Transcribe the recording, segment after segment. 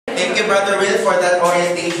Thank you, Brother Will, for that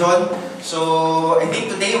orientation. So, I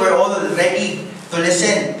think today we're all ready to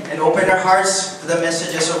listen and open our hearts to the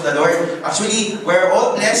messages of the Lord. Actually, we're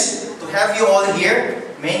all blessed to have you all here.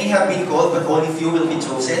 Many have been called, but only few will be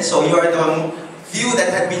chosen. So, you are the few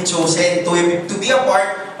that have been chosen to be a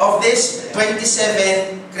part of this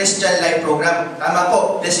 27 Christian Life program. Tama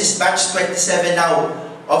po, this is batch 27 now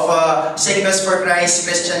of Singles for Christ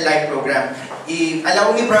Christian Life program.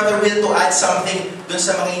 Allow me, Brother Will, to add something dun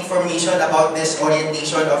sa mga information about this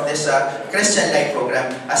orientation of this Christian Life program.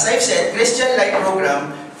 As I've said, Christian Life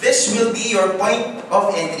program, this will be your point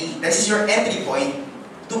of entry. This is your entry point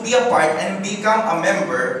to be a part and become a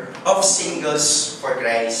member of Singles for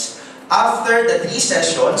Christ. After the 3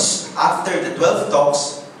 sessions, after the 12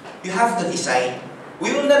 talks, you have to decide.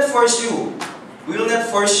 We will not force you. We will not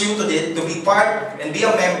force you to be part and be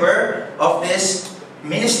a member of this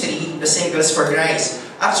ministry, the Singles for Christ.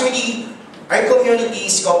 Actually, our community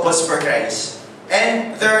is Couples for Christ.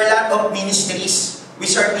 And there are a lot of ministries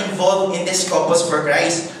which are involved in this Couples for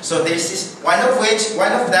Christ. So there's this, one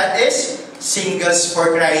of that is Singles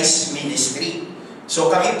for Christ Ministry. So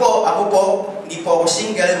kami po, ako po, hindi po ako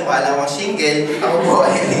single, mukha lang akong single. Ako po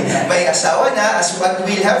may asawa na. As what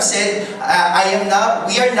Will have said,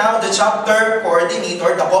 we are now the chapter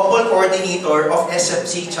coordinator, the couple coordinator of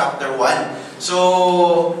SFC Chapter 1.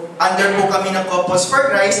 So, under po kami ng Couples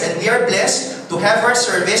for Christ, and we are blessed to have our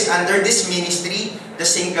service under this ministry, the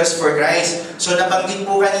Singles for Christ. So, nabanggit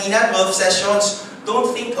po kanina, 12 sessions.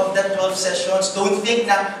 Don't think of that 12 sessions. Don't think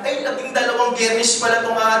na, ay, 12 biyernes pala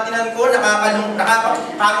itong aatinan ko,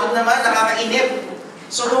 nakakapagod naman, nakakainip.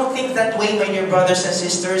 So, don't think that way, my dear brothers and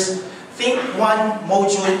sisters. Think one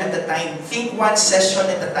module at a time. Think one session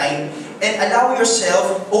at a time. And allow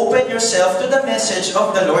yourself, open yourself to the message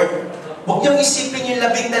of the Lord. Huwag niyong isipin yung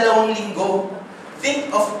 12 linggo.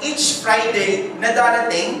 Think of each Friday na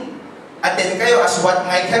darating. Attend kayo, as what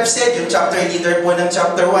Mike have said, yung chapter leader po ng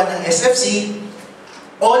chapter 1 ng SFC,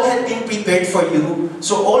 all had been prepared for you.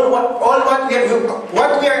 So what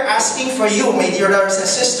we are asking for you, my dear brothers and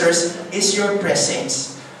sisters, is your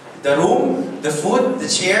presence. The room, the food, the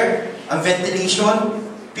chair, ang ventilation,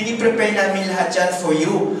 piniprepare namin lahat yan for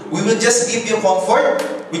you. We will just give you comfort.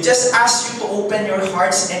 We just ask you to open your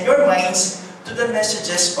hearts and your minds to the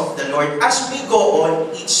messages of the Lord as we go on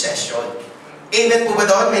each session. Amen po ba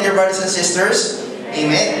doon, my dear brothers and sisters?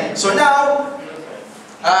 Amen. So now,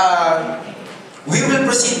 we will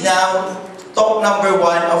proceed now to talk number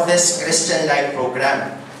 1 of this Christian Life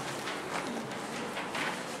program.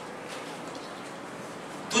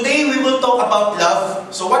 Today, we will talk about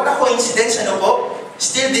love. So what a coincidence, ano po?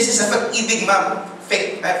 Still, this is a Pag-ibig month.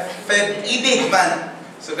 Pag-ibig month.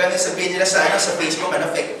 So, ganun sabihin nila sa Facebook,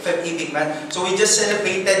 Pag-ibig month. So, we just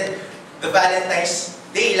celebrated the Valentine's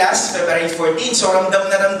Day last February 14. So, ramdam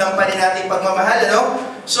na ramdam pa rin natin pagmamahal, ano?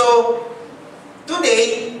 So,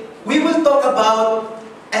 today, we will talk about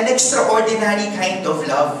an extraordinary kind of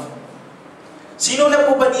love. Sino na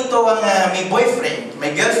po ba dito ang may boyfriend,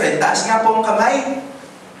 may girlfriend? Taas nga po ang kamay.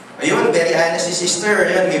 Ayun, very honest si sister.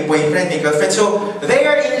 Ayun, may boyfriend, may girlfriend. So, they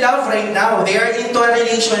are in love right now. They are into a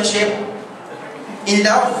relationship. In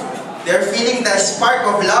love. They're feeling the spark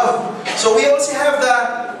of love. So, we also have the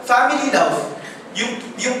family love.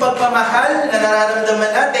 Yung pagmamahal na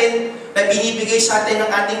nararamdaman natin na binibigay sa atin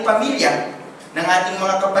ng ating pamilya, ng ating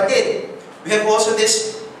mga kapatid. We have also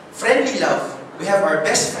this friendly love. We have our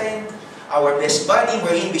best friend, our best buddy,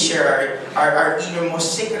 wherein we share our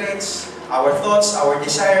innermost secrets, our thoughts, our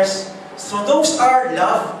desires. So those are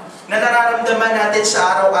love na nararamdaman natin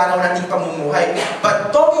sa araw-araw nating pamumuhay.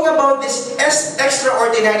 But talking about this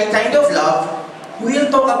extraordinary kind of love,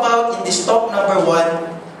 we'll talk about in this talk number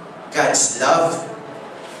 1, God's love.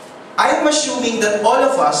 I am assuming that all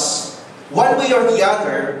of us, one way or the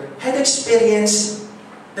other, had experienced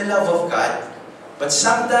the love of God. But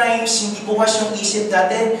sometimes, hindi bukas yung isip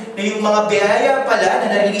natin na yung mga biyaya pala na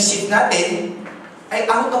nare-receive natin ay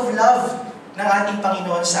out of love ng ating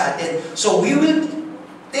Panginoon sa atin. So we will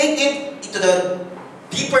take it to the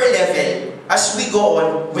deeper level as we go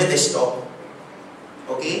on with this talk.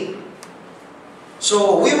 Okay?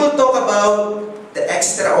 So we will talk about the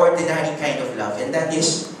extraordinary kind of love, and that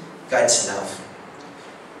is God's love.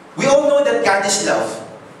 We all know that God is love.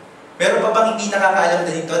 Meron pa bang hindi nakakaalam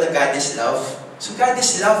na dito na God is love? So God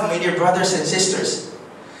is love, my dear brothers and sisters.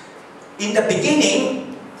 In the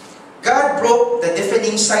beginning, God broke the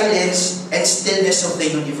deafening silence and stillness of the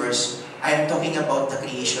universe. I am talking about the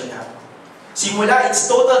creation now. Simula, it's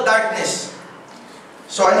total darkness.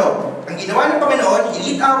 So ang ginawa ng Panginoon,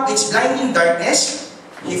 He lit up its blinding darkness,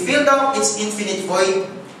 He filled up its infinite void,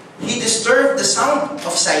 He disturbed the sound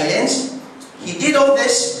of silence, He did all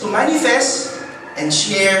this to manifest and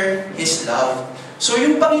share His love. So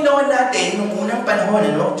yung Panginoon natin, nung unang panahon,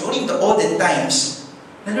 during the olden times,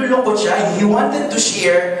 nalulungkot siya. He wanted to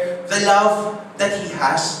share the love that He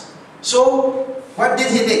has. So, what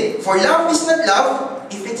did He do? For love is not love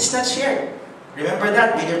if it is not shared. Remember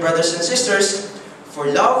that, my dear brothers and sisters. For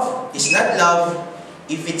love is not love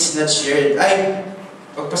if it's not shared. Ay,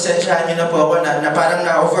 pagpasensyahan nyo na po ako na parang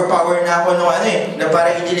na-overpower na ako na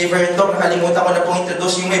parang i-deliver ito. Nakalimutan ko na pong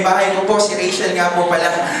introduce. Yung may bahay ko po, si Rachel nga po pala.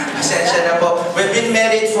 Pasensya na po. We've been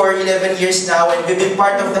married for 11 years now and we've been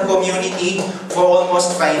part of the community for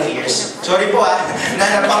almost 5 years. Sorry po na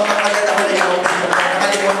napangkapagat ako na yung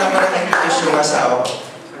nakalimutan ko na introduce yung asawa ko.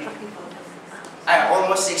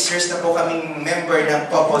 Almost 6 years na po kaming member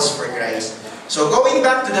ng Couples for Christ. So going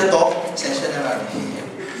back to the talk, pasensya na lang.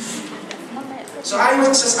 So I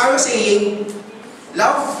was saying,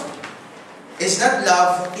 love is not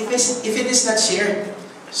love if it is not shared.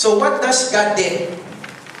 So what does God do?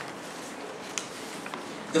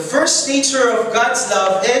 The first nature of God's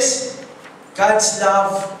love is God's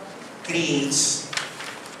love creates.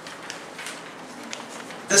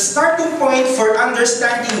 The starting point for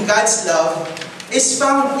understanding God's love is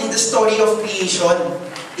found in the story of creation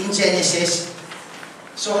in Genesis.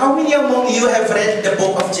 So how many among you have read the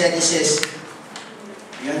book of Genesis?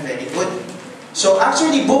 Yan, very good. So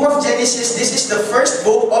actually, book of Genesis, this is the first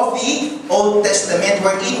book of the Old Testament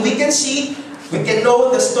wherein we can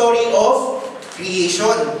know the story of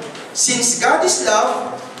creation. Since God is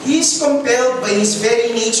love, He is compelled by His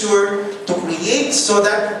very nature to create so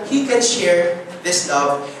that He can share this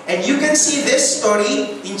love. And you can see this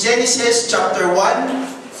story in Genesis chapter 1,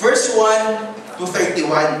 verse 1 to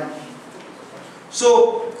 31.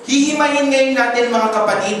 So, hihimayin ngayon natin mga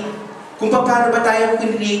kapatid, kung paano ba tayo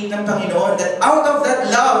create ng Panginoon, that out of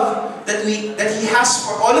that love that He has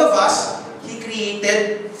for all of us, He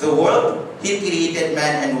created the world, He created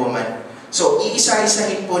man and woman. So,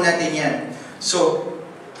 iisa-isahin po natin yan. So,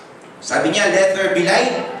 sabi niya, let there be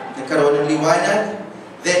light, nagkaroon ng liwanag.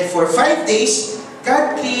 Then for 5 days,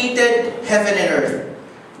 God created heaven and earth,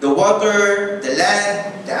 the water, the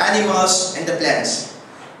land, the animals, and the plants.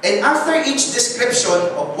 And after each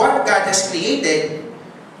description of what God has created,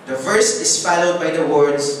 the verse is followed by the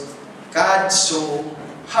words, God saw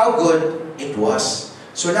how good it was.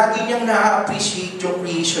 So lagi niyang na-appreciate yung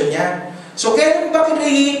creation niya. So kailan ba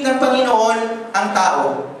kinreate ng Panginoon ang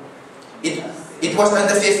tao? It was on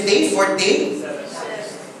the 5th day, 4th day?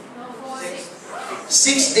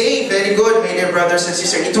 6th day, very good, my dear brothers and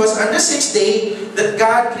sisters. It was on the 6th day that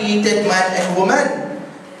God created man and woman.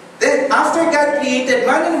 Then, after God created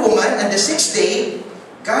man and woman, on the 6th day,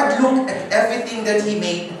 God looked at everything that He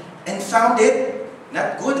made and found it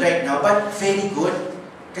not good right now, but very good.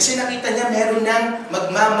 Kasi nakita niya meron nang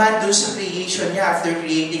magmamahal dun sa creation niya after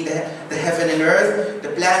creating the heaven and earth,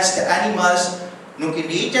 the plants, the animals. Nung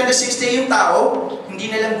create niya on the 6th day yung tao, hindi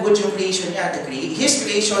na lang good yung creation niya. His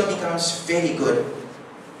creation becomes very good.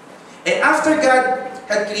 And after God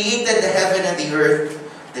had created the heaven and the earth,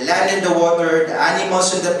 the land and the water, the animals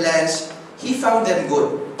and the plants, He found them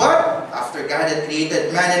good. But after God had created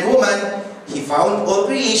man and woman, He found all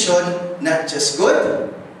creation not just good,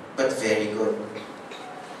 but very good.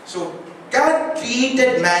 So, God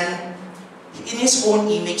created man in His own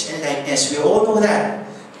image and likeness. We all know that.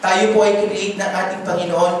 Tayo po ay create ng ating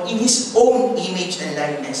Panginoon in His own image and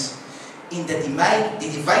likeness. In the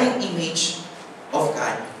divine image of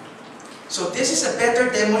God. So this is a better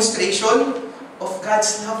demonstration of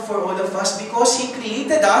God's love for all of us because He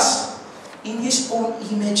created us in His own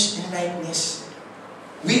image and likeness.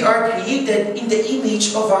 We are created in the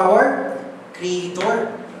image of our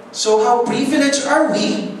Creator. So how privileged are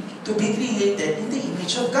we to be created in the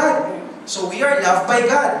image of God? So we are loved by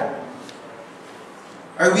God.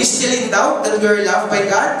 Are we still in doubt that we are loved by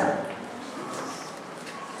God?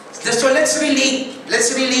 So let's relate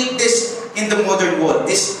this in the modern world.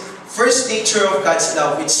 This first nature of God's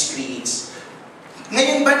love which creates.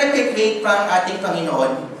 Ngayon ba nag-create pa ang ating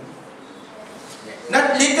Panginoon?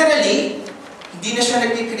 Not literally, hindi na siya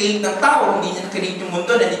nag-create ng tao, hindi niya nag-create yung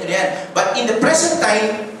mundo, nandito na yan. But in the present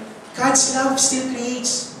time, God's love still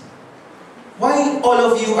creates. Why all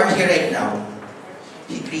of you are here right now?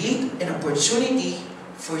 He created an opportunity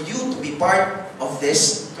for you to be part of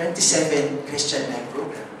this 27 Christian Life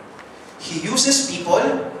program. He uses people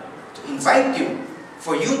to invite you,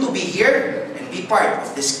 for you to be here and be part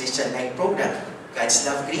of this Christian Life program. God's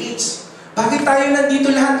love creates. Bakit tayo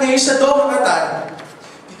nandito lahat ngayon sa Makatan?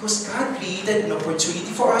 Because God created an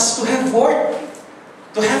opportunity for us to have work,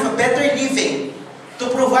 to have a better living, to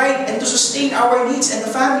provide and to sustain our needs and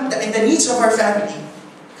the needs of our family.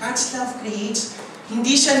 God's love creates.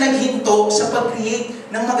 Hindi siya naghinto sa pag-create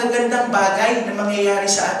ng magagandang bagay na mangyayari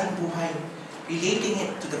sa ating buhay, relating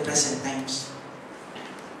it to the present times.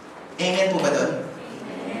 Amen po ba doon?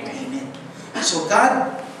 Amen. So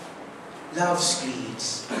God loves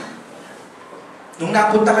creates. Nung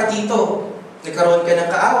napunta ka dito, nagkaroon ka ng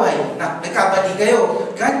kaaway, nagkabati kayo,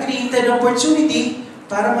 God created an opportunity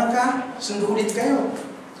para magkasundo ulit kayo.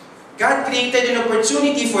 God created an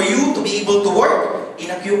opportunity for you to be able to work in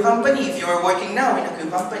a Q company if you are working now in a Q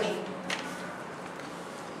company.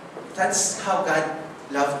 That's how God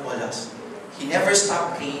loved all us. He never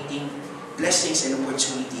stopped creating blessings and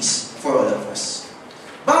opportunities for all of us.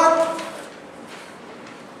 But,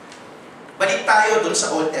 balik tayo dun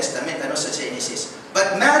sa Old Testament, sa Genesis.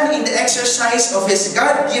 But man, in the exercise of his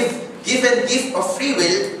God-given gift of free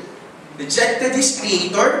will, rejected his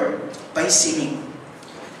Creator by sinning.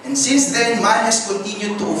 And since then, man has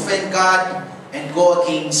continued to offend God and go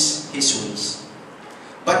against His ways.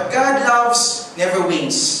 But God loves never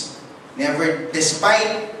wins, never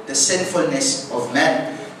despite the sinfulness of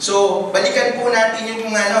man. So, balikan po natin yung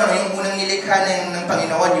unang nilikha ng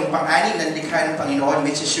Panginoon, yung pang-anim na nilikha ng Panginoon,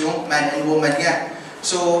 which is yung man and woman niya.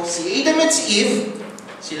 So, si Adam at si Eve,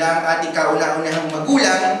 sila ang ating kauna-unahang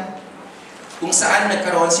magulang, kung saan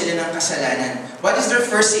nagkaroon sila ng kasalanan. What is their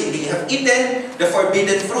first sin? They have eaten the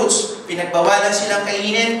forbidden fruits. Pinagbawalan silang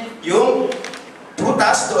kainin yung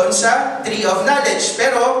prutas doon sa tree of knowledge.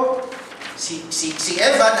 Pero, si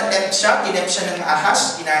Eva, tinempt siya ng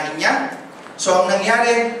ahas, kinain niya. So, ang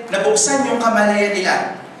nangyari, nabuksan yung kamalayan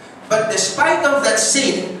nila. But despite of that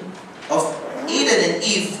sin of Adam and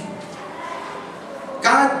Eve,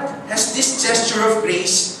 God has this gesture of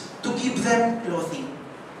grace to give them clothing.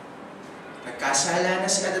 Nagkasala na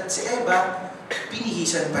si Adam at si Eva,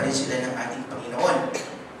 pinihisan pa rin sila ng ating Panginoon.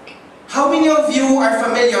 How many of you are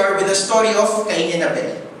familiar with the story of Cain and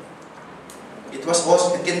Abel? It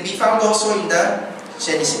can be found also in the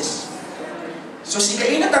Genesis. So si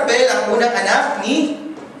Cain at Abel ang unang anak ni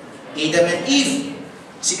Adam and Eve.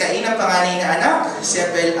 Si Cain ang panganay na anak, si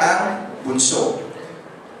Abel ang bunso.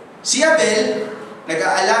 Si Abel,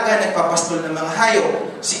 nag-aalaga, nagpapastol ng mga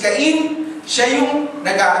hayop. Si Cain, siya yung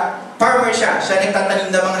farmer siya nagtatanim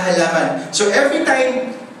ng mga halaman. So every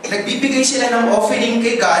time nagbibigay sila ng offering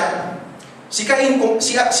kay God, si Cain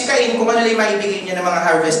kung ano lang maibigay niya ng mga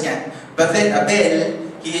harvest niya. But then Abel,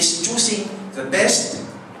 he is choosing the best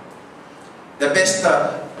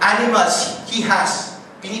animals he has.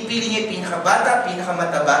 Pinipili niya pinakabata,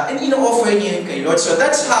 pinakamataba, and ino-offer niya yun kay Lord. So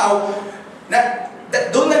that's how,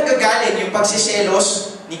 doon nagkagaling yung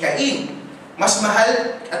pagsiselos ni Cain. Mas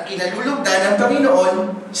mahal at kinalulugdan ng Panginoon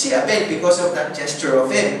si Abel because of that gesture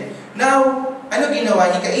of him. Now, ano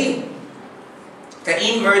ginawa ni Cain?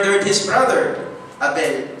 Cain murdered his brother,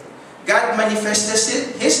 Abel. God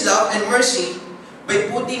manifested His love and mercy by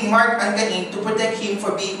putting mark on Cain to protect him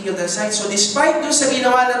for being killed on sight. So despite doon sa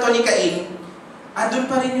ginawa na to ni Cain, andun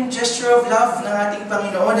pa rin yung gesture of love ng ating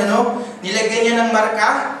Panginoon. Nilagyan niya ng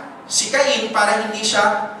marka si Cain para hindi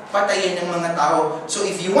siya patayin ng mga tao. So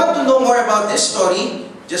if you want to know more about this story,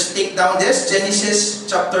 just take down this, Genesis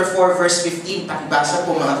chapter 4 verse 15. Pakibasa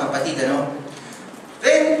po mga kapatid.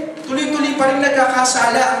 Then, tuloy-tuloy pa rin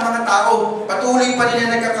nagkakasala ang mga tao. Patuloy pa rin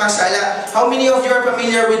na nagkakasala. How many of you are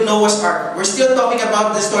familiar with Noah's Ark? We're still talking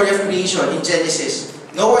about the story of creation in Genesis.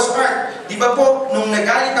 Noah's Ark. Di ba po, nung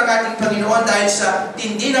nagalit ang ating Panginoon dahil sa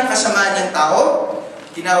tindi ng kasamaan ng tao,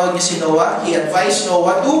 tinawag niya si Noah, he advised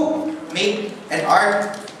Noah to make an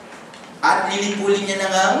ark at lilipulin niya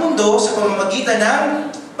ng mundo sa pamamagitan ng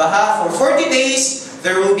baha. For 40 days,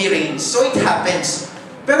 there will be rain. So it happens.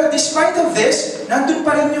 Pero despite of this, nandun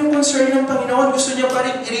pa rin yung concern ng Panginoon. Gusto niya pa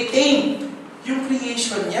rin i-retain yung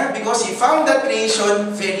creation niya because He found that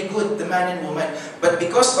creation very good, the man and woman. But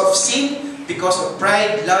because of sin, because of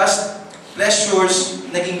pride, lust, pleasures,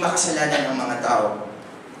 naging makasalanan ng mga tao.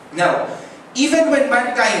 Now, even when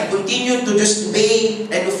mankind continued to disobey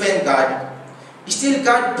and offend God, still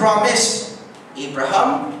God promised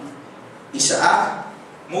Abraham, Isaac,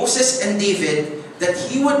 Moses, and David that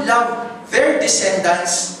He would love their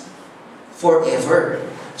descendants forever.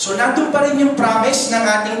 So nandun pa rin yung promise ng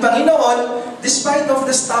ating Panginoon despite of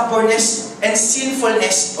the stubbornness and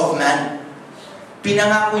sinfulness of man.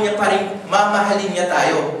 Pinangako niya pa rin, mamahalin niya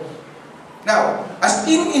tayo. Now, as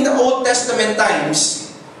in the Old Testament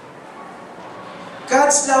times,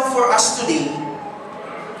 God's love for us today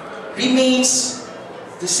remains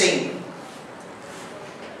the same.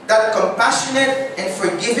 That compassionate and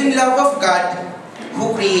forgiving love of God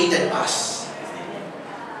who created us.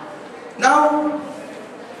 Now,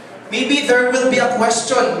 maybe there will be a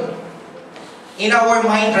question in our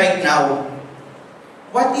mind right now.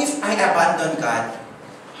 what if I abandon God?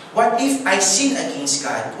 What if I sin against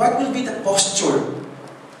God? What will be the posture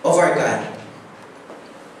of our God?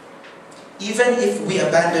 Even if we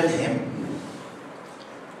abandon Him,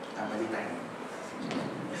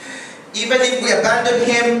 even if we abandon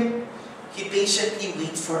Him, He patiently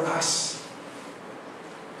waits for us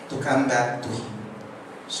to come back to Him.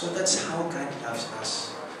 So that's how God loves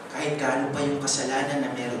us. Kahit gaano pa yung kasalanan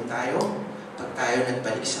na meron tayo, pag tayo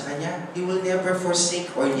nagbalik sa Kanya, He will never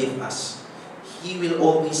forsake or leave us. He will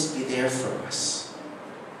always be there for us.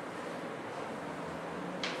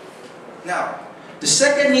 Now, the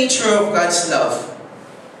second nature of God's love,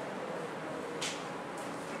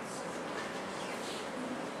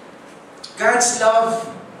 God's love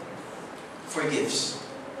forgives.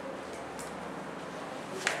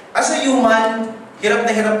 As a human, hirap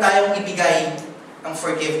na hirap tayong ibigay ang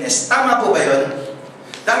forgiveness. Tama po ba yun?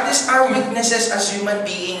 That is our weaknesses as human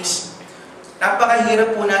beings.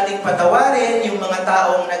 Napakahirap po nating patawarin yung mga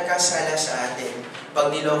taong nagkasala sa atin.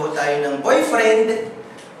 Pag niloko tayo ng boyfriend,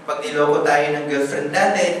 pag niloko tayo ng girlfriend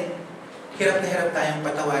natin, hirap na hirap tayong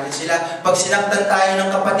patawarin sila. Pag sinaktan tayo ng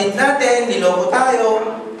kapatid natin, niloko tayo,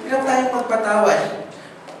 hirap tayong magpatawad.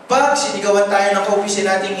 Pag sinigawan tayo ng kaopisya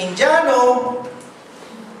nating Indiano,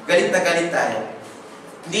 galit na galit tayo.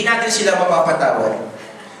 Hindi natin sila mapapatawad.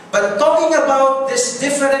 But talking about this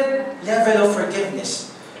different level of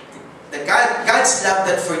forgiveness, God's love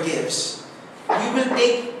that forgives, we will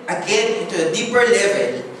take again into a deeper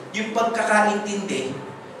level yung pagkakaintindi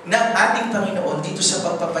ng ating Panginoon dito sa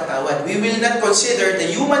pagpapatawad. We will not consider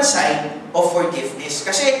the human side of forgiveness.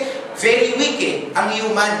 Kasi very weak ang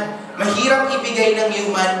human. Mahirap ibigay ng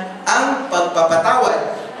human ang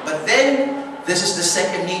pagpapatawad. But then, this is the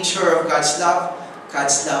second nature of God's love.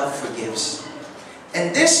 God's love forgives.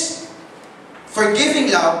 And this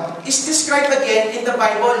forgiving love is described again in the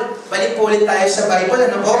Bible. Balik po ulit tayo sa Bible.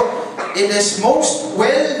 Ano po? It is most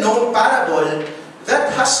well-known parable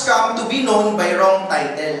that has come to be known by wrong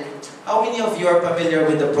title. How many of you are familiar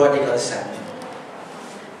with the prodigal son?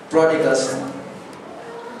 Prodigal son.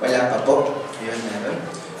 Wala pa po. Ayun, meron.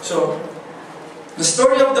 So, the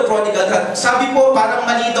story of the prodigal son. Sabi po, parang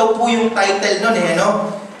mali daw po yung title nun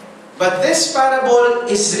no? But this parable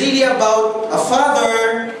is really about a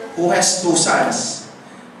father who has two sons.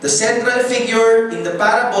 The central figure in the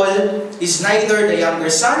parable is neither the younger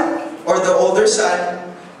son or the older son,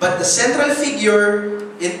 but the central figure,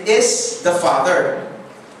 it is the father.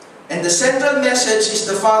 And the central message is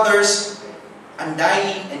the father's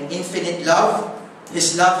undying and infinite love,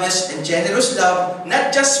 his lavish and generous love, not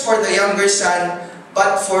just for the younger son,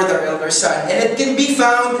 but for the elder son. And it can be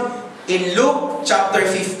found in Luke chapter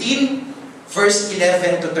 15, verse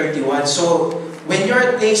 11 to 31. So, when you're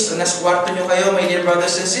at place, o nasa kwarto nyo kayo, my dear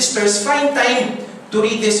brothers and sisters, find time to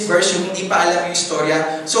read this verse, yung hindi pa alam yung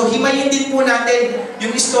istorya. So, himayin din po natin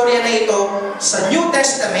yung istorya na ito sa New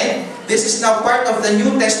Testament. This is now part of the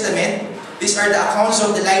New Testament. These are the accounts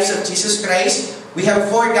of the lives of Jesus Christ. We have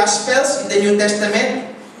 4 Gospels in the New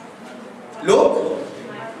Testament. Luke,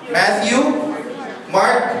 Matthew,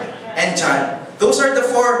 Mark, and John. Those are the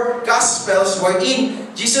 4 Gospels wherein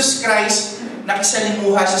Jesus Christ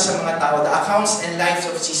nakisalimuha siya sa mga tao. The accounts and lives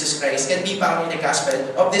of Jesus Christ can be found in the Gospel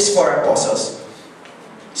of these 4 apostles.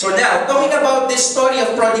 So now, talking about this story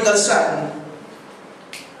of prodigal son,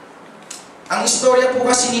 ang istorya po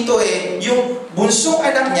kasi nito yung bunsong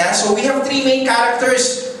anak niya. So we have 3 main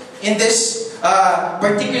characters in this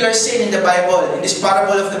particular scene in the Bible, in this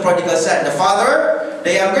parable of the prodigal son. The father,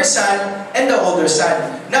 the younger son, and the older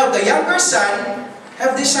son. Now, the younger son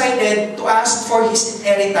have decided to ask for his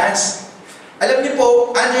inheritance. Alam niyo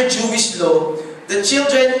po, under Jewish law, the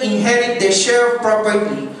children inherit their share of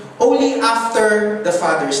property only after the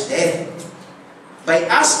father's death. By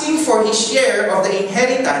asking for his share of the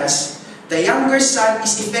inheritance, the younger son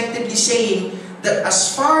is effectively saying that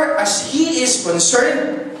as far as he is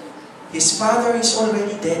concerned, his father is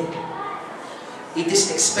already dead. It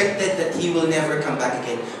is expected that he will never come back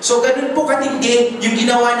again. So ganun po katindi yung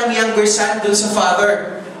ginawa ng younger son dun sa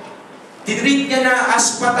father. Tinreat niya na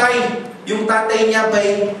as patay yung tatay niya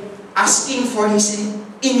by asking for his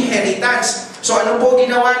inheritance. So ano po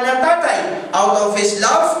ginawa ng tatay? Out of his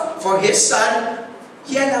love for his son,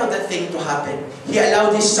 he allowed that thing to happen. He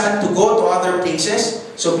allowed his son to go to other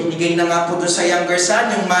places. So binigay na nga po doon sa younger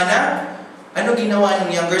son yung mana. Ano ginawa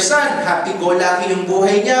ng younger son? Happy-go-lucky yung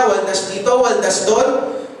buhay niya. Waldas dito, waldas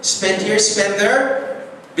doon. Spend here, spend there.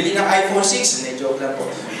 Bili ng iPhone 6. Hindi, joke lang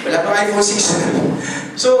po. Wala pang iPhone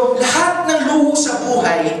 6. So, lahat ng luho sa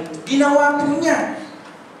buhay, ginawa po niya.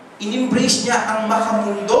 In-embrace niya ang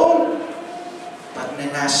makamundong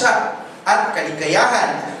pagnanasa. at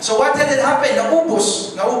kaligayahan. So what had happened?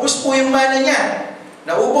 Naubos. Naubos po yung mana niya.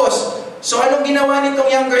 Naubos. So anong ginawa nitong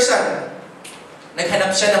younger son?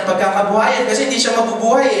 Naghanap siya ng pagkakabuhayan kasi hindi siya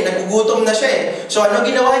mabubuhay nagugutom na siya So anong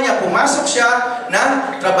ginawa niya? Pumasok siya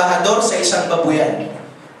na trabahador sa isang babuyan.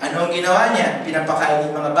 Ano ang ginawa niya?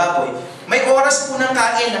 Pinapakain ng mga baboy. May oras po ng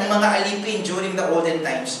kain ng mga alipin during the olden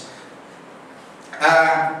times.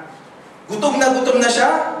 Gutom na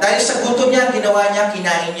siya. Dahil sa gutom niya, ginawa niya,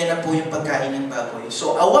 kinain niya na po yung pagkain ng baboy.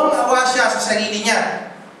 So awang-awa siya sa sarili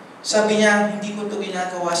niya. Sabi niya, hindi ko ito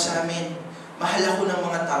ginagawa sa amin. Mahal ako ng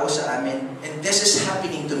mga tao sa amin. And this is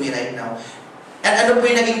happening to me right now. And ano po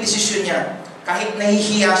yung naging desisyon niya? Kahit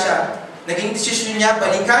nahihiya siya, naging desisyon niya,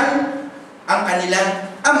 balikan ang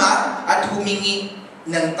kanilang ama at humingi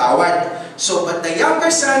ng tawad. So, but the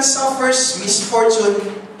younger son suffers misfortune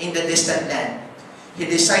in the distant land. He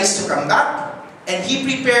decides to come back and he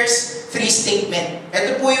prepares 3 statements.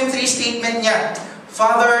 Ito po yung 3 statement niya.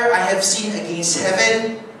 Father, I have sinned against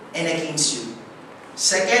heaven and against you.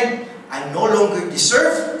 Second, I no longer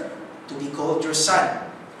deserve to be called your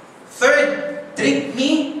son. Third, treat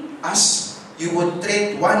me as you would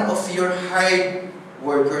treat one of your hired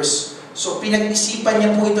workers. So pinag-isipan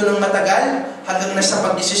niya po ito ng matagal hanggang nasa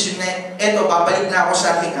pagdesisyon na, eto, babalik na ako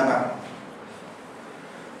sa aking ama.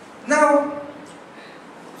 Now,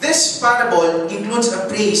 this parable includes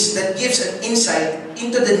a praise that gives an insight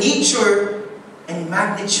into the nature and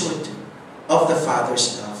magnitude of the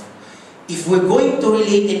Father's love. If we're going to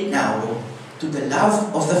relate it now to the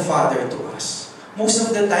love of the Father to us, most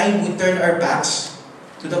of the time we turn our backs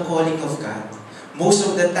to the calling of God. Most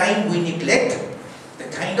of the time we neglect the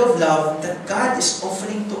kind of love that God is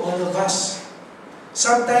offering to all of us.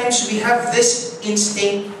 Sometimes we have this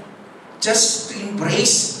instinct just to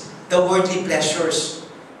embrace the worldly pleasures.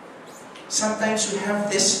 Sometimes we have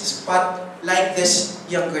this spot like this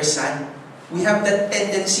younger son. We have that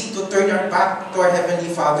tendency to turn our back to our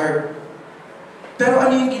Heavenly Father. Pero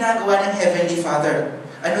ano yung ginagawa ng Heavenly Father?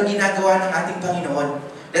 Ano ginagawa ng ating Panginoon?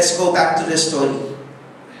 Let's go back to the story.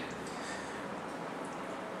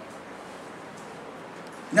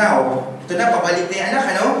 Now, ito na, pabalik na yung anak,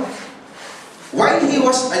 ano? While he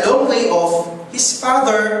was a long way off, his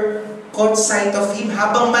father caught sight of him.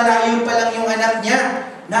 Habang malayo pa lang yung anak niya,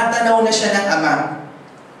 natanaw na siya ng ama.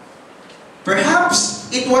 Perhaps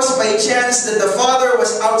it was by chance that the father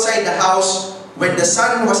was outside the house when the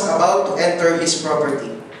son was about to enter his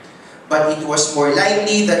property. But it was more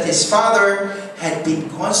likely that his father had been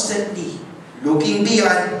constantly looking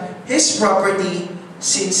beyond his property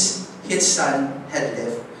since his son had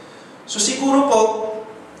left. So siguro po,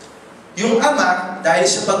 yung ama, dahil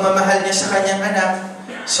sa pagmamahal niya sa kanyang anak,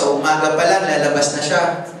 sa umaga pa lang lalabas na siya,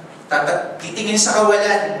 titingin sa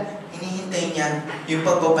kawalan, hinihintay niya yung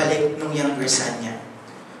pagbabalik ng younger son niya.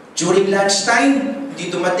 During lunchtime,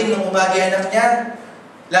 hindi dumating ng umaga yung anak niya.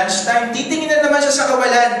 Lunchtime, titingin na naman siya sa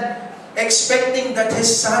kawalan, expecting that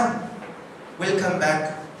his son will come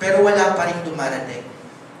back. Pero wala pa rin dumarating.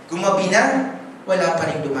 Gumabi na, wala pa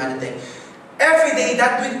rin dumarating. Every day,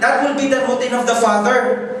 that will be the routine of the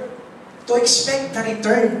father, to expect the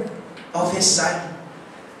return of his son.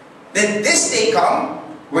 Then this day come,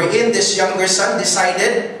 wherein this younger son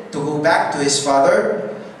decided to go back to his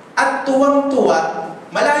father, at tuwang-tuwa,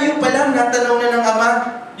 malayo pa lang natanaw na ng ama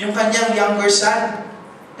yung kanyang younger son.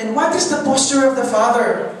 And what is the posture of the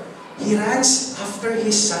father? He runs after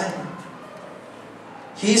his son.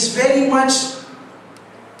 He is very much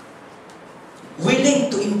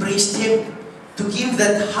willing to embrace him, to give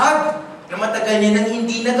that hug na matagal niya nang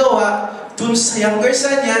hindi nagawa dun sa younger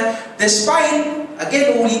son niya, despite,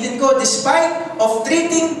 again, ulitin ko, despite of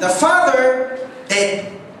treating the father dead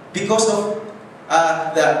because of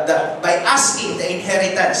by asking the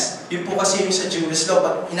inheritance. Yun po kasi yung sa Jewish law.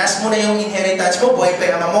 Pag inas mo na yung inheritance mo, buhay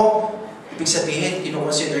pa yung ama mo, ibig sabihin,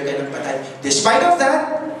 kinukonsider ka ng patay. Despite of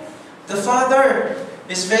that, the father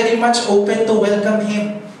is very much open to welcome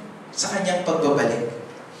him sa kanyang pagbabalik.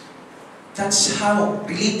 That's how,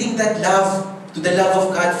 relating that love to the love of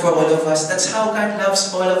God for all of us, that's how God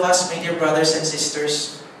loves all of us, my dear brothers and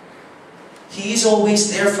sisters. He is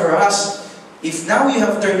always there for us. If now you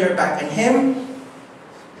have turned your back on Him,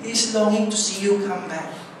 He is longing to see you come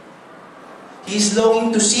back. He is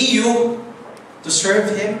longing to see you, to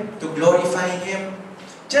serve Him, to glorify Him.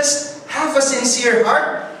 Just have a sincere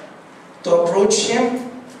heart to approach Him,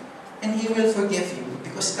 and He will forgive you,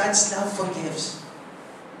 because God's love forgives.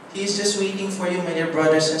 He is just waiting for you, my dear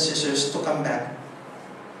brothers and sisters, to come back.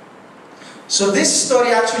 So this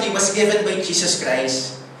story actually was given by Jesus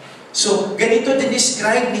Christ. So ganito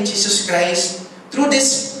describe ni Jesus Christ through this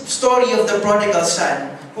story of the prodigal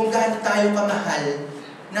son, kung gaano tayo kamahal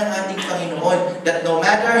ng ating Panginoon. That no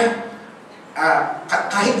matter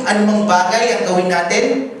kahit anumang bagay ang gawin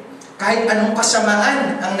natin, kahit anong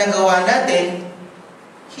kasamaan ang nagawa natin,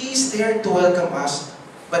 He is there to welcome us.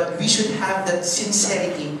 But we should have that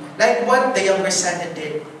sincerity, like what the younger son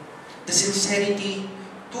did. The sincerity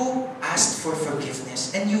to ask for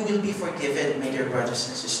forgiveness. And you will be forgiven, my dear brothers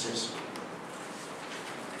and sisters.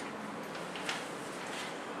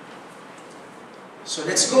 So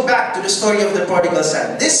let's go back to the story of the prodigal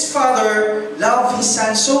son. This father loved his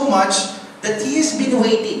son so much that he has been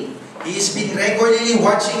waiting. He has been regularly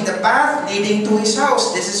watching the path leading to his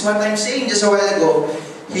house. This is what I'm saying just a while ago.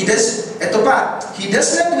 He does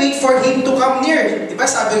not wait for him to come near. Diba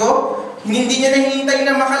sabi ko, hindi niya nahihintay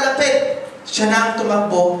na makalapit. Siya na ang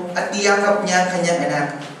tumakbo at niyakap niya ang kanyang anak.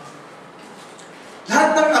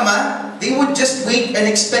 Lahat ng ama, they would just wait and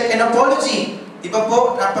expect an apology. Diba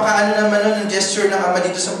po, napakaano naman nun ng gesture ng ama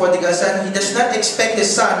dito sa prodigal son. He does not expect his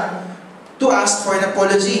son to ask for an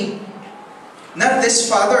apology. Not this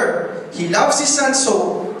father. He loves his son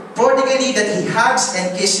so prodigally that he hugs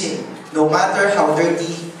and kisses him, no matter how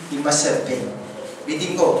dirty he must have been.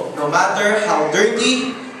 Reading ko, no matter how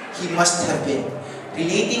dirty he must have been.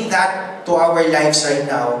 Relating that to our lives right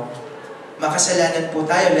now, makasalanan po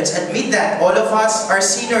tayo. Let's admit that. All of us are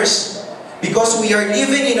sinners because we are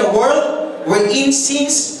living in a world wherein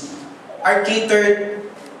sins are catered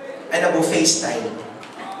and a buffet style.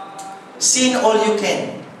 Sin all you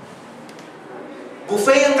can.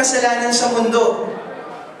 Buffet ang kasalanan sa mundo.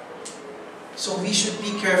 So we should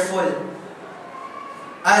be careful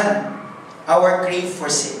on our crave for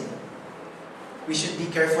sin. We should be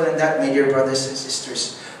careful in that, my dear brothers and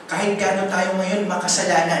sisters. Kahit gaano tayo ngayon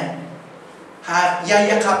makasalanan,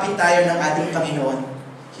 yayakapin tayo ng ating Panginoon.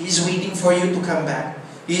 He is waiting for you to come back.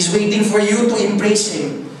 He is waiting for you to embrace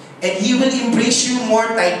Him. And He will embrace you more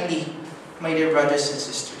tightly, my dear brothers and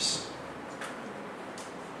sisters.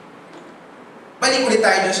 Balik ulit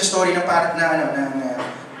tayo sa story ng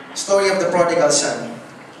story of the prodigal son.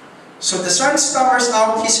 So the son stammers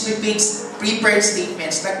out his prepared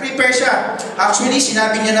statements. Nag-prepare siya. Actually,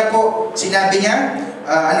 sinabi niya,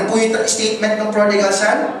 ano po yung statement ng prodigal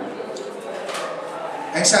son?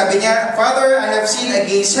 Ang sabi niya, Father, I have sinned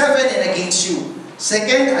against heaven and against you.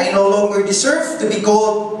 Second, I no longer deserve to be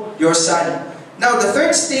called your son. Now, the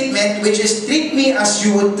third statement, which is, treat me as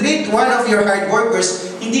you would treat one of your hard workers,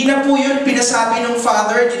 hindi na po yun pinasabi ng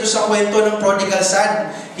father dito sa kwento ng prodigal son.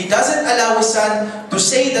 He doesn't allow his son to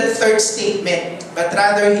say that third statement, but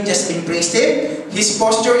rather he just embraced him. His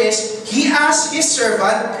posture is, he asked his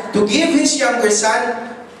servant to give his younger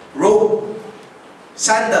son robe,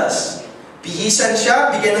 sandals. Bihisan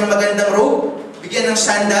siya, bigyan ng magandang robe, bigyan ng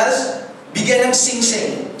sandals, bigyan ng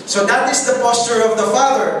singsing. So that is the posture of the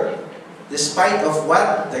father, despite of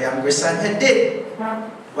what the younger son had did.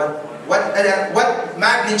 What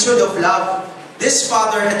magnitude of love this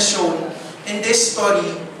father had shown in this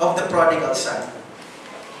story of the prodigal son.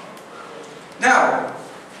 Now,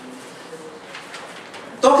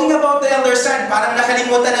 talking about the elder son, parang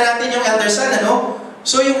nakalimutan na natin yung elder son, ano?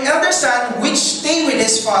 So yung elder son, which stayed with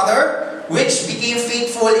his father, which became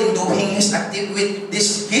faithful in doing his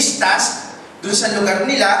task dun sa lugar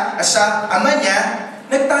nila, sa ama niya,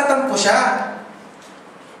 nagtatampo siya.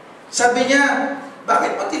 Sabi niya,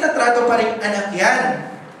 bakit mo tinatrato pa rin anak yan?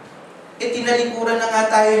 Tinalikuran na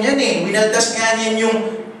nga tayo niyan eh. Winaldas nga niyan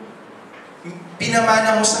yung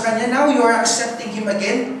pinamana mo sa kanya. Now you are accepting him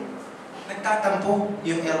again. Nagtatampo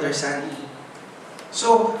yung elder son.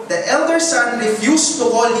 So, the elder son refused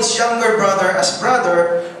to call his younger brother as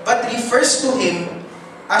brother, but refers to him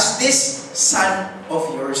as this son of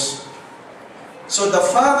yours. So the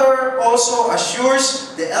father also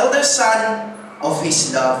assures the elder son of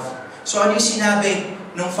his love. So ano yung sinabi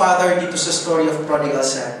ng father dito sa story of prodigal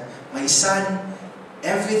son? My son,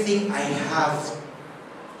 everything I have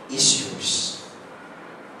is yours.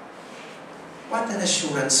 What an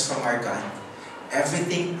assurance from our God.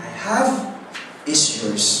 Everything I have is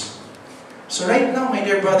yours. So right now, my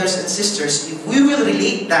dear brothers and sisters, if we will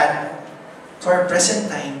relate that to our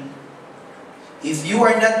present time, if you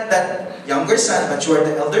are not that younger son, but you are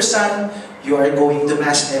the elder son, you are going to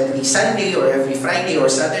Mass every Sunday or every Friday or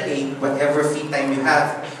Saturday, whatever free time you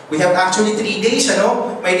have. We have actually 3 days,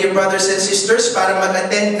 my dear brothers and sisters, para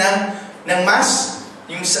mag-attend ng Mass.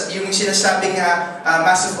 Yung sinasabing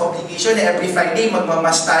Mass of Obligation, every Friday,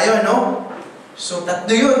 magmamas tayo, So,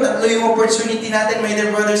 tatlo yung opportunity natin, my dear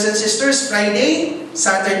brothers and sisters, Friday,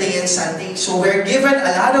 Saturday, and Sunday. So, we're given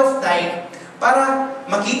a lot of time para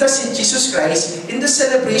makita si Jesus Christ in the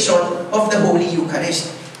celebration of the Holy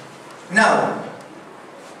Eucharist. Now,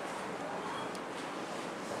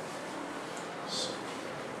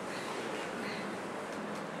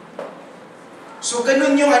 So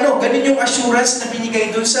ganun yung ganun yung assurance na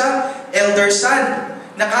binigay dun sa elder son.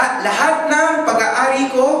 Lahat ng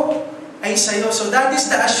pag-aari ko ay sa'yo. So that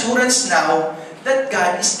is the assurance now that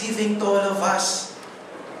God is giving to all of us.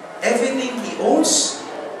 Everything He owns,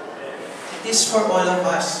 it is for all of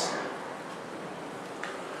us.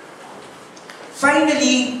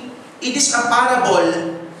 Finally, it is a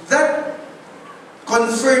parable that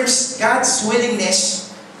confirms God's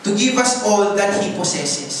willingness to give us all that He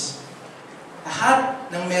possesses. Lahat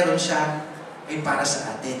ng meron siya ay para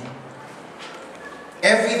sa atin.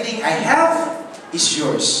 Everything I have is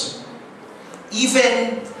yours.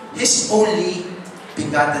 Even His only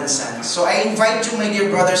begotten Son. So I invite you, my dear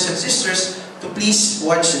brothers and sisters, to please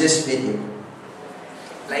watch this video.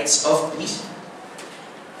 Lights off, please.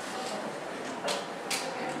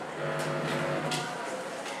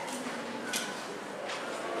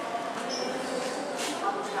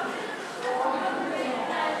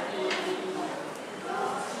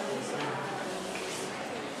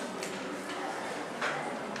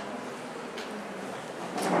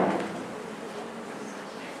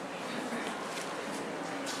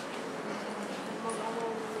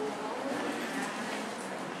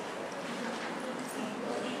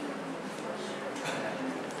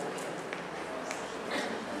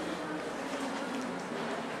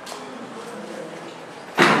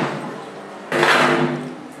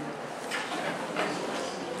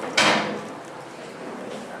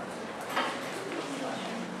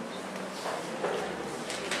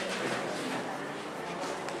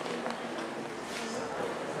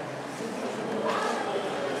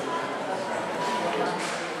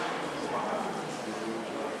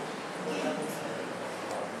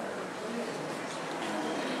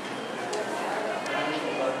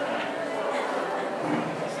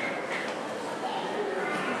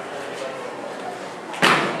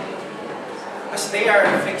 They are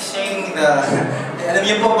fixing the... Alam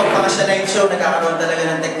niyo po, pag sa live show, nagkakaroon talaga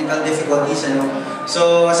ng technical difficulties.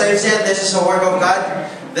 So, as I've said, this is a work of God.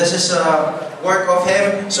 This is a work of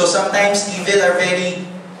Him. So, sometimes evil are very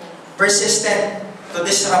persistent to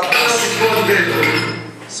disrupt us.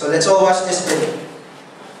 So, let's all watch this video.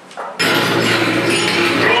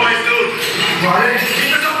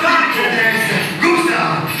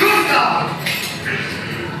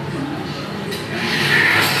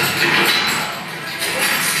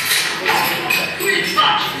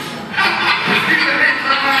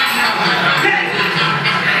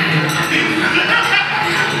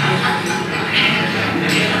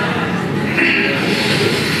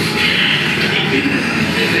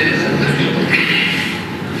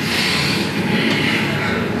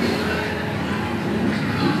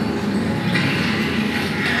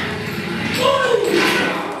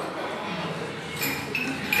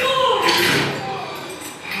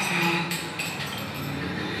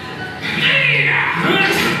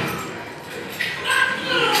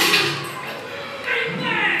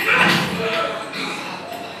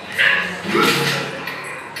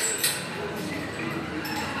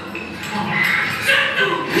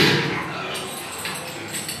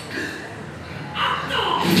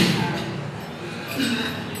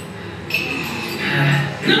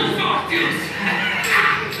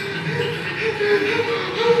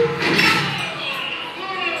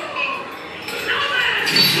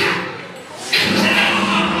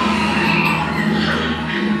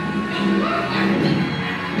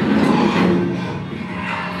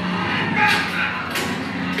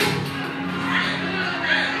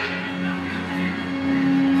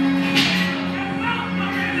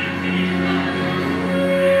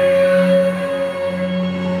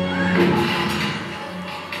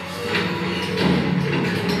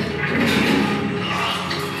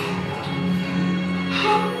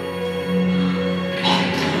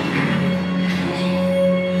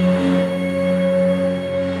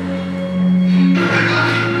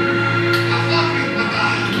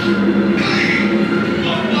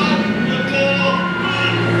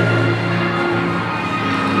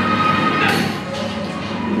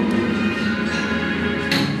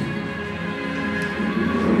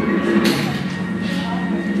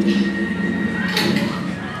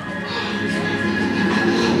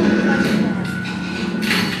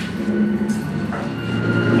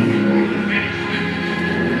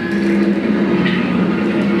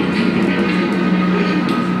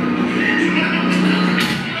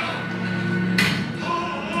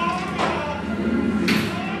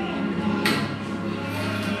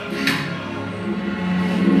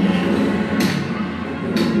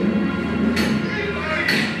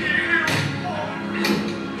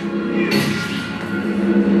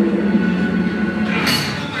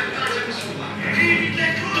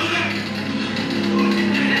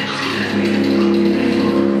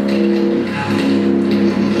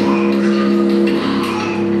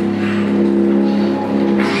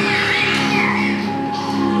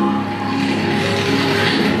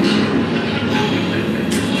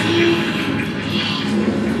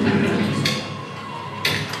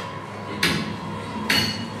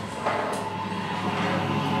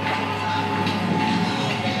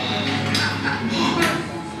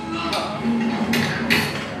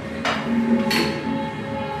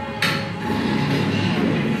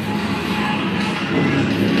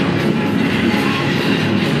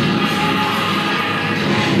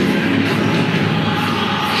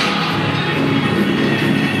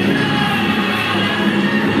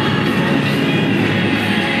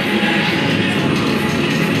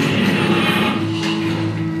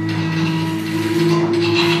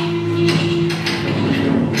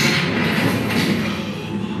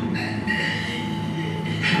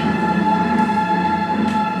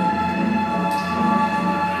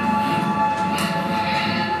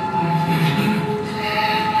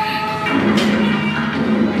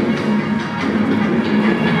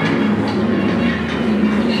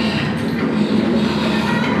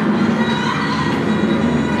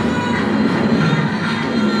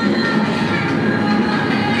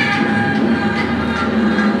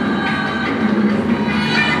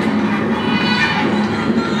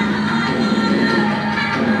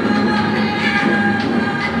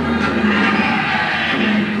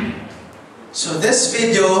 So this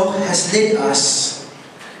video has led us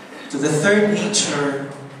to the third nature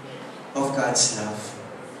of God's love.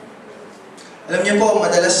 Alam niyo po,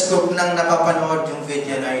 madalas ko nang napapanood yung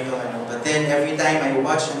video na ito, but then every time I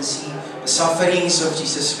watch and see the sufferings of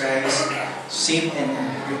Jesus Christ, save and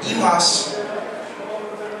redeem us,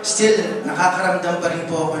 still nakakaramdam pa rin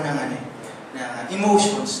po ako ng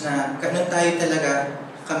emotions na ganun tayo talaga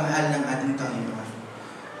kamahal ng ating Panginoon.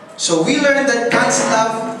 So we learn that God's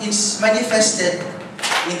love is manifested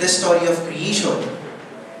in the story of creation.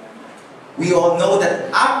 We all know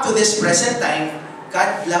that up to this present time,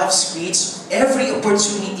 God loves, creates every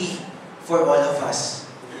opportunity for all of us.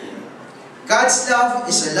 God's love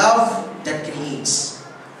is a love that creates.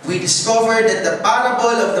 We discover that the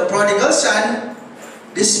parable of the prodigal son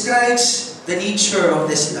describes the nature of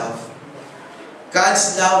this love.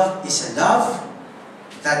 God's love is a love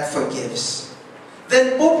that forgives.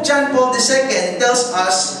 Then Pope John Paul II tells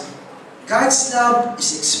us God's love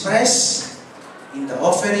is expressed in the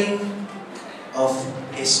offering of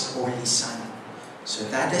His only Son. So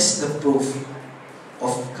that is the proof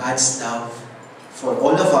of God's love for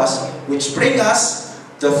all of us, which brings us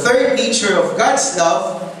the third nature of God's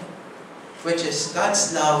love, which is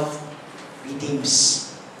God's love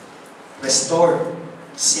redeems, restore,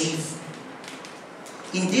 save.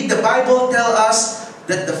 Indeed, the Bible tells us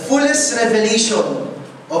that the fullest revelation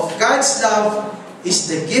of God's love is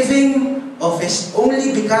the giving of His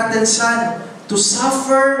only begotten Son to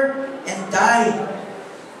suffer and die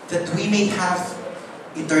that we may have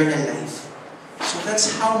eternal life. So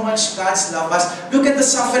that's how much God's love us. Look at the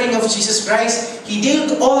suffering of Jesus Christ. He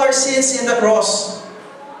nailed all our sins in the cross.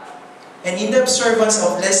 And in the observance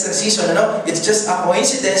of Lenten season, it's just a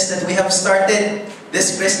coincidence that we have started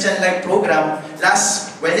this Christian Life program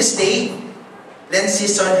last Wednesday. Lent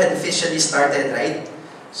season had officially started, right?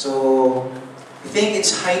 So, I think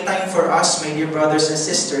it's high time for us, my dear brothers and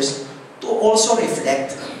sisters, to also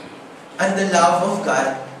reflect on the love of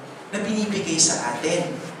God na binibigay sa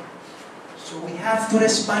atin. So, we have to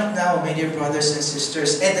respond now, my dear brothers and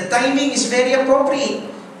sisters. And the timing is very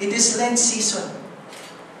appropriate. It is Lent season.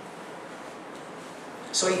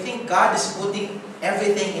 So, I think God is putting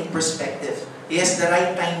everything in perspective. He has the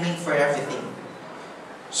right timing for everything.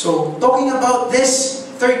 So, talking about this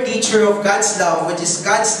third nature of God's love, which is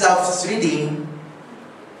God's love to redeem,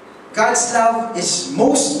 God's love is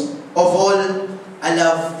most of all a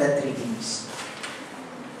love that redeems.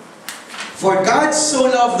 For God so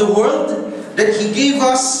loved the world that He gave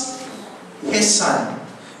us His Son,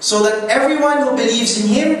 so that everyone who believes in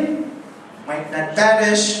Him might not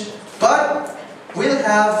perish, but will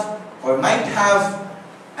have or might have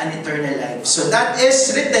an eternal life. So that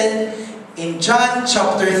is written in John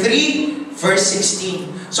chapter 3, verse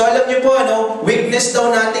 16. So alam niyo po, weakness daw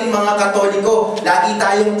nating mga Katoliko. Lagi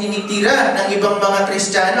tayong tinitira ng ibang mga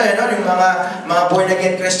Kristiyano, yung mga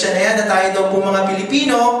born-again Christian na yan, na tayo daw po mga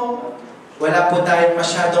Pilipino, wala po tayong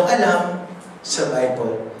masyadong alam sa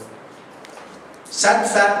Bible. Sad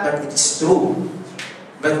fact, but it's true.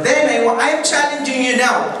 But then, I'm challenging you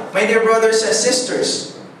now, my dear brothers and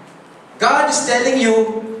sisters. God is telling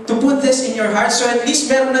you to put this in your heart, so at least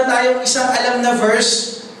meron na tayong isang alam na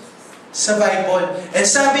verse sa Bible. And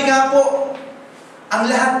sabi nga po,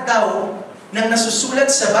 ang lahat daw ng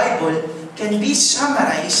nasusulat sa Bible can be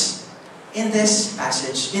summarized in this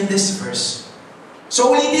passage, in this verse.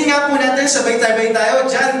 So ulitin nga po natin, sabay-sabay tayo.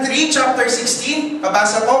 John 3, chapter 16,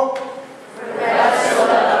 pabasa po. For God so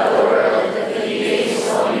loved the world that He gave His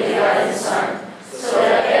only begotten Son, so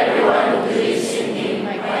that everyone who believes in Him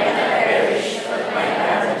might not perish, but might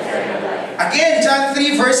have eternal life. Again, John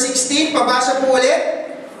 3, verse 16, pabasa po ulit.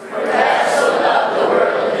 For God so loved the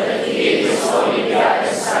world that He gave His only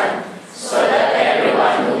begotten Son, so that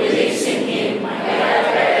everyone who believes in Him might not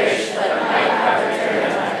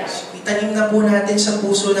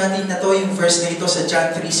puso natin na to, yung verse na ito sa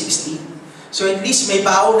John 3:16. So at least may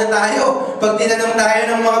baon na tayo. Pag tinanong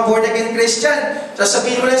tayo ng mga born-again Christian,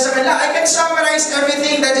 sasabihin mo lang sa kanila, I can summarize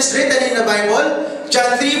everything that is written in the Bible.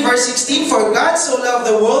 John 3 verse 16, For God so loved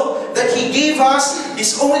the world that He gave us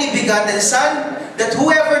His only begotten Son, that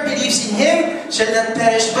whoever believes in Him shall not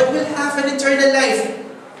perish but will have an eternal life.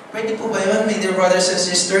 Pwede po ba yun, my dear brothers and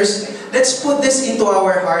sisters? Let's put this into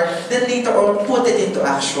our heart, then later on, put it into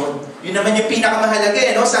action. Yun naman yung pinakamahalaga,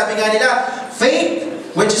 eh, no? Sabi nga nila, faith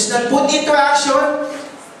which is not put into action,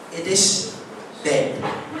 it is dead.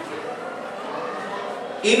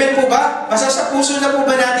 Amen po ba? Masasa puso na po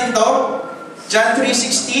ba natin to? John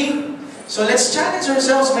 3:16. So let's challenge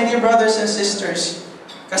ourselves, my dear brothers and sisters.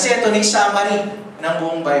 Kasi ito na yung summary ng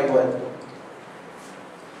buong Bible.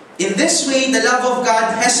 In this way, the love of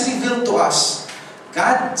God has revealed to us.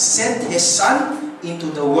 God sent His Son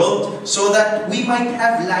into the world so that we might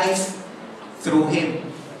have life through Him.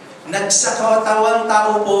 Nagsakatawang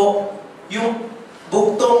tao po yung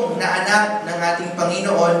bugtong na anak ng ating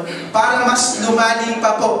Panginoon para mas lumalim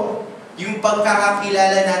pa po yung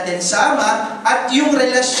pagkakakilala natin sa Ama at yung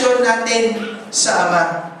relasyon natin sa Ama.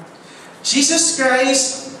 Jesus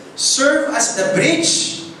Christ served as the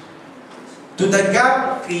bridge to the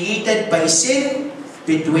gap created by sin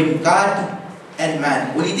between God and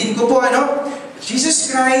man. Ulitin ko po,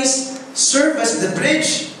 Jesus Christ served as the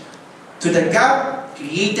bridge to the gap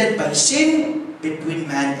created by sin between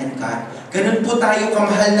man and God. Ganun po tayo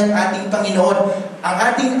kamahal ng ating Panginoon. Ang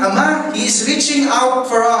ating Ama, He is reaching out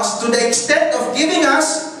for us to the extent of giving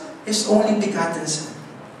us His only begotten Son.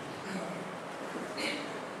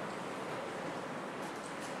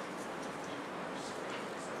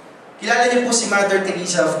 Kilala niyo po si Mother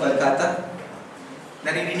Teresa of Calcutta?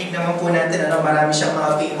 Naririnig naman po natin, marami siyang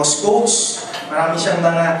mga famous quotes, marami siyang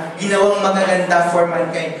mga ginawang magaganda for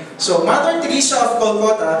mankind. So, Mother Teresa of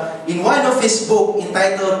Calcutta, in one of his book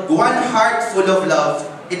entitled One Heart Full of Love,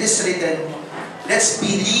 it is written, let's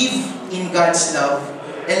believe in God's love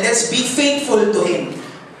and let's be faithful to Him.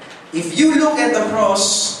 If you look at the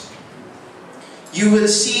cross, you will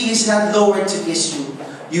see His hand lowered to kiss you.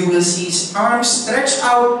 You will see His arms stretched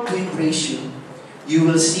out to embrace you. You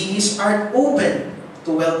will see His heart open to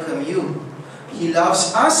welcome you. He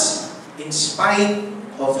loves us in spite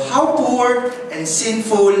of how poor and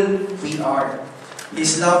sinful we are.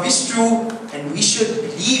 His love is true and we should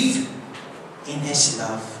believe in His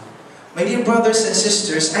love. My dear brothers and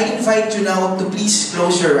sisters, I invite you now to please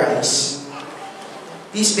close your eyes.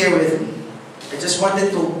 Please bear with me. I just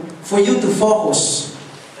wanted for you to focus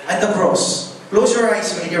on the cross. Close your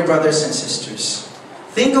eyes, my dear brothers and sisters.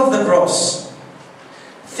 Think of the cross.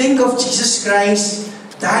 Think of Jesus Christ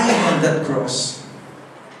dying on that cross.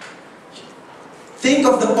 Think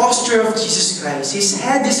of the posture of Jesus Christ. His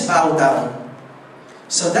head is bowed down.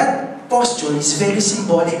 So that posture is very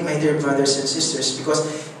symbolic, my dear brothers and sisters, because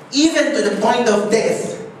even to the point of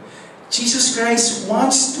death, Jesus Christ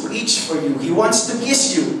wants to reach for you. He wants to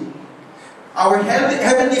kiss you. Our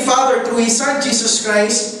Heavenly Father, through His Son, Jesus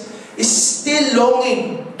Christ, is still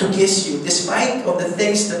longing to kiss you, despite of the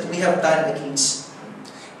things that we have done against.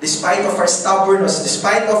 Despite of our stubbornness,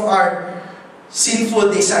 despite of our sinful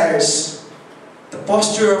desires, the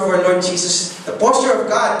posture of our Lord Jesus, the posture of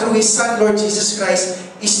God through His Son, Lord Jesus Christ,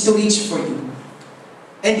 is to reach for you.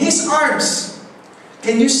 And His arms,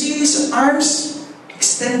 can you see His arms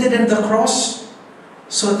extended in the cross?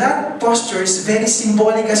 So that posture is very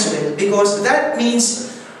symbolic as well, because that means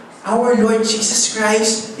our Lord Jesus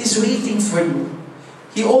Christ is waiting for you.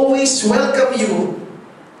 He always welcomes you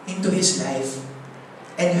into His life.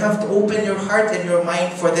 And you have to open your heart and your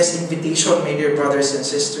mind for this invitation, my dear brothers and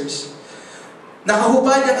sisters.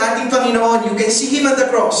 Nakahubad ang ating Panginoon. You can see Him at the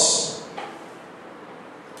cross.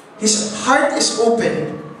 His heart is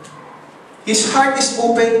open. His heart is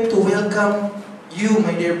open to welcome you,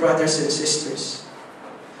 my dear brothers and sisters.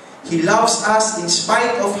 He loves us in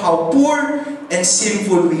spite of how poor and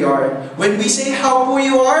sinful we are. When we say how poor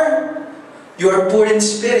you are poor in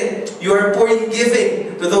spirit. You are poor in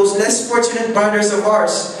giving to those less fortunate brothers of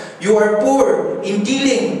ours. You are poor in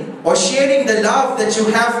dealing or sharing the love that you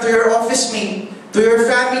have to your office mate, to your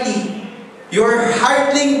family. You are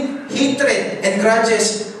harboring hatred and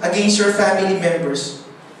grudges against your family members.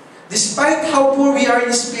 Despite how poor we are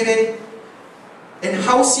in spirit and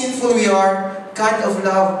how sinful we are, God of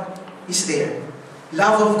love is there.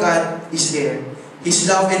 Love of God is there. His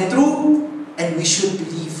love and true, and we should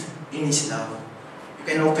believe in His love. You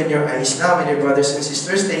can open your eyes now, my dear brothers and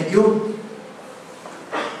sisters. Thank you.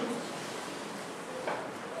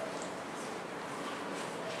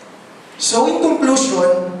 So in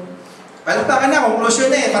conclusion, palakpakan na, conclusion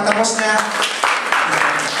na patapos na.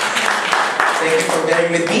 Thank you for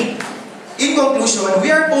bearing with me. In conclusion,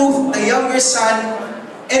 we are both the younger son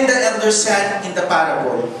and the elder son in the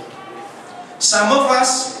parable. Some of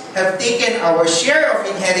us have taken our share of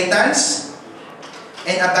inheritance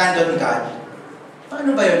and abandoned God.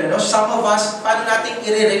 Paano ba yun? Some of us, paano natin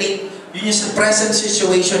i-relate yun yung sa present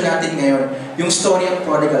situation natin ngayon, yung story of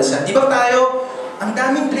prodigal son. Di ba tayo, ang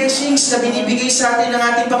daming blessings na binibigay sa atin ng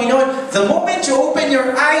ating Panginoon. The moment you open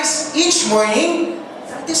your eyes each morning,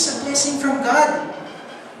 that is a blessing from God.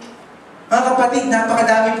 Mga kapatid,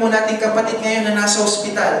 napakadami po nating kapatid ngayon na nasa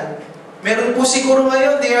ospital. Meron po siguro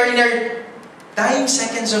ngayon, they are in their dying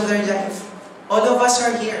seconds of their life. All of us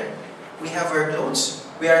are here. We have our clothes.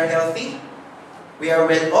 We are healthy. We are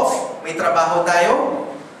well off. May trabaho tayo.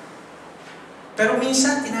 Pero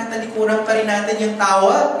minsan, tinatalikuran pa rin natin yung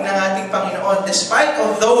tawag ng ating Panginoon despite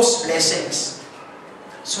of those blessings.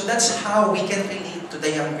 So that's how we can relate to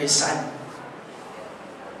the younger son.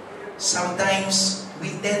 Sometimes,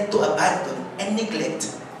 we tend to abandon and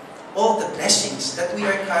neglect all the blessings that we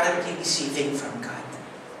are currently receiving from God.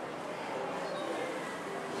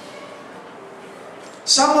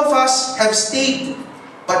 Some of us have stayed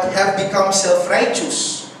but have become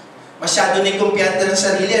self-righteous. Masyado na yung kumpiyansa ng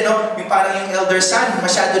sarili, ano? Yung parang yung elder son,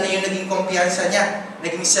 masyado na yung naging kumpiyansa niya,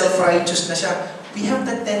 naging self-righteous na siya. We have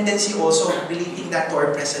that tendency also relating that to our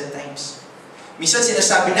present times. Minsan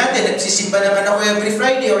sinasabi natin, nagsisimba naman ako every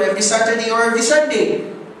Friday or every Saturday or every Sunday.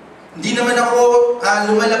 Hindi naman ako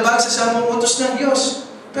lumalabag sa samang utos ng Diyos.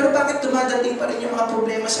 Pero bakit dumadating pa rin yung mga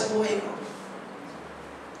problema sa buhay ko?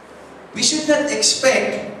 We should not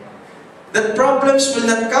expect that problems will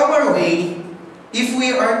not come our way if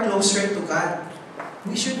we are closer to God.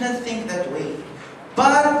 We should not think that way.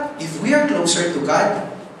 But if we are closer to God,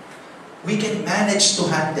 we can manage to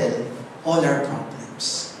handle all our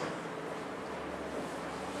problems.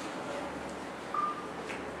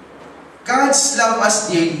 God's love us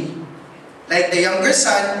dearly. Like the younger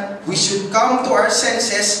son, we should come to our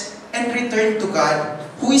senses and return to God,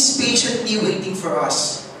 who is patiently waiting for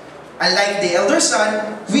us. Unlike the elder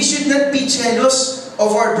son, we should not be jealous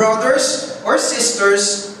of our brothers or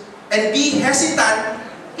sisters and be hesitant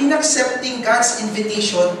in accepting God's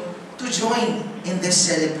invitation to join in this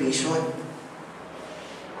celebration.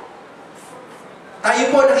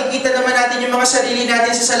 Tayo po, nakikita naman natin yung mga sarili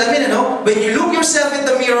natin sa salamin, ano? When you look yourself in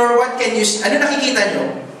the mirror, what can you see? Ano nakikita nyo?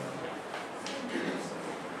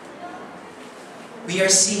 We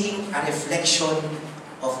are seeing a reflection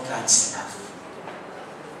of God's love.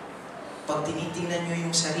 Pag tinitingnan nyo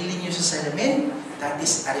yung sarili nyo sa salamin, that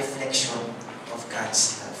is a reflection of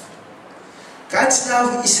God's love. God's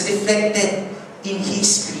love is reflected in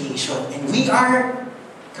His creation, and we are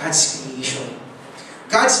God's creation.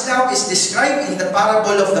 God's love is described in the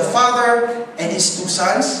parable of the father and his two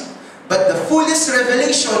sons, but the fullest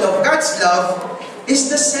revelation of God's love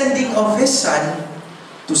is the sending of His Son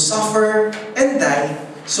to suffer and die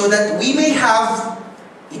so that we may have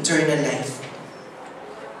eternal life.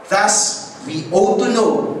 Thus, we ought to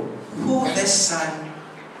know who this Son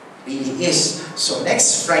really is. So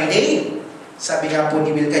next Friday, sabi nga po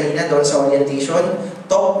ni Will kanina doon sa orientation,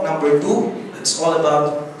 talk number 2, it's all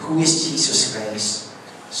about who is Jesus Christ.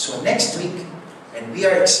 So next week, and we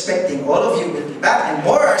are expecting all of you will be back and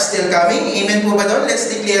more are still coming. Amen po ba doon? Let's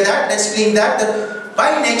declare that. Let's claim that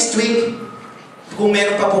by next week, kung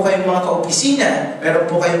meron pa po kayong mga ka-opisina, meron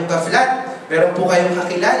po kayong ka-flat, meron po kayong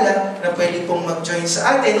kakilala na pwede pong mag-join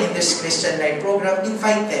sa atin in this Christian Life program,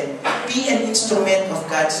 invite them. Be an instrument of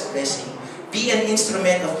God's blessing. Be an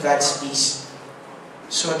instrument of God's peace.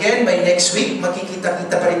 So again, by next week,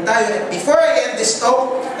 makikita-kita pa rin tayo. And before I end this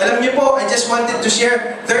talk, alam niyo po, I just wanted to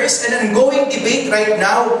share, there is an ongoing debate right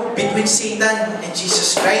now between Satan and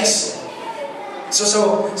Jesus Christ.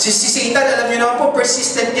 So si Satan, alam niyo naman po,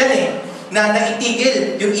 persistent yan eh, na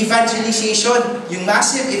naitigil yung evangelization, yung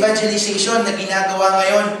massive evangelization na ginagawa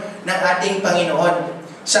ngayon ng ating Panginoon.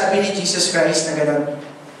 Sabi ni Jesus Christ na gano'n,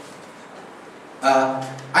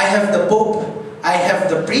 I have the Pope, I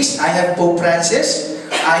have the priest, I have Pope Francis,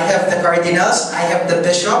 I have the cardinals, I have the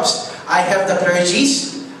bishops, I have the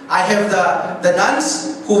clergies, I have the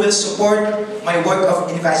nuns who will support my work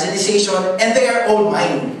of evangelization, and they are all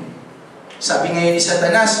mine. Sabi ngayon ni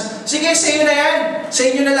Satanas, sige, sa inyo na yan. Sa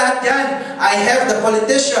inyo na lahat yan. I have the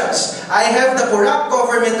politicians. I have the corrupt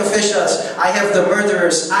government officials. I have the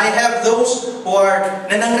murderers. I have those who are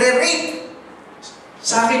nanangre-rape.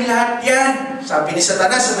 Sa akin lahat yan. Sabi ni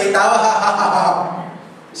Satanas, sabay tawa, ha ha ha ha.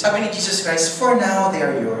 Sabi ni Jesus Christ, for now they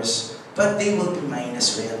are yours, but they will be mine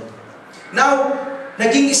as well. Now,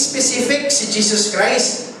 naging specific si Jesus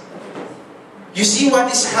Christ. You see what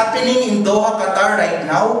is happening in Doha, Qatar right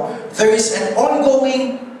now? There is an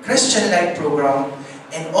ongoing Christian Life program,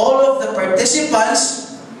 and all of the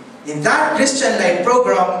participants in that Christian Life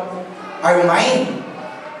program are mine.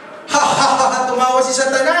 Ha ha ha! Tumawa si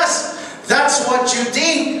Satanas! That's what you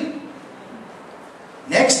think!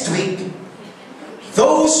 Next week,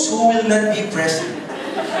 those who will not be present,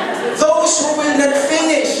 those who will not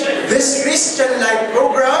finish this Christian Life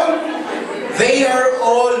program, they are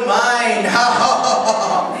all mine. Ha ha ha ha!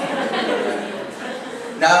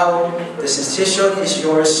 Now, the decision is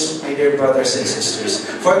yours, my dear brothers and sisters.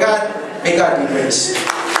 For God, may God be praised.